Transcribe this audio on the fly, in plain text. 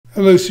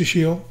Hello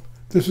Sushil,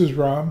 this is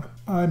Rob.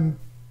 I'm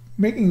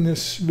making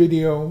this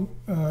video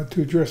to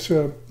address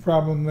a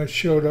problem that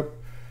showed up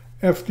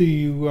after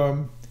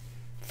you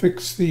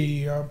fix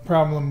the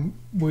problem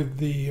with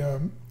the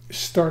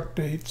start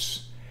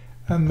dates.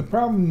 And the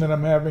problem that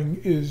I'm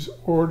having is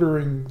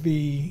ordering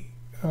the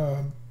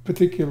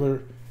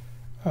particular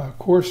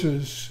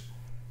courses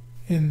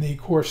in the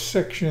course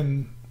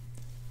section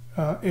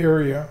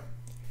area.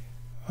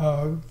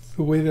 The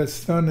way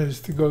that's done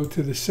is to go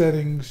to the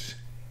settings,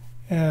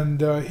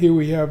 and here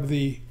we have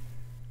the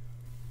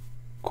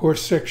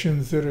course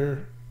sections that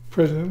are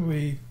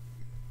presently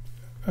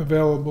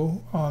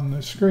available on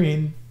the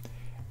screen.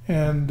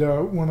 And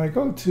when I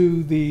go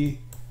to the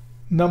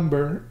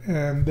number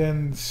and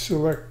then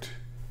select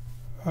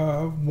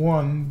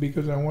 1,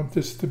 because I want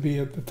this to be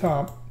at the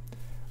top,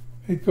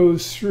 it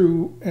goes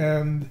through,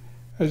 and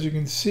as you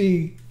can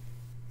see,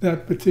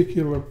 that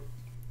particular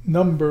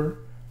number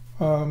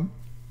that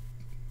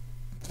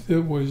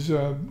was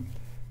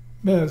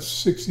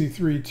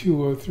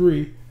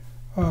 63203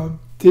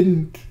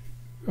 didn't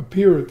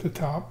appear at the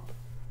top,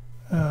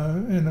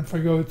 and if I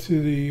go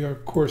to the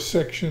course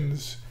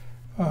sections,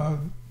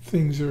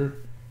 things are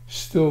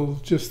still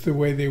just the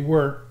way they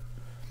were.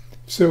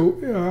 So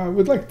I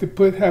would like to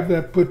have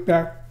that put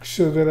back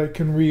so that I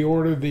can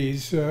reorder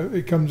these.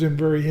 It comes in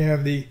very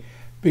handy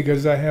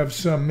because I have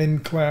some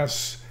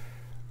in-class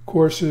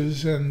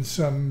courses and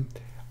some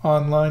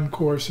online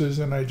courses,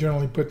 and I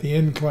generally put the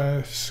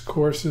in-class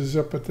courses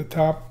up at the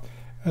top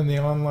and the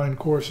online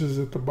courses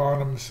at the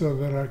bottom so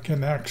that I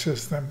can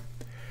access them.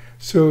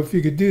 So if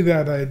you could do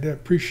that, I'd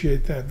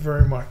appreciate that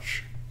very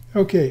much.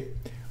 Okay,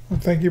 well,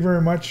 thank you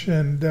very much,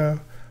 and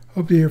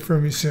hope to hear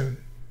from you soon.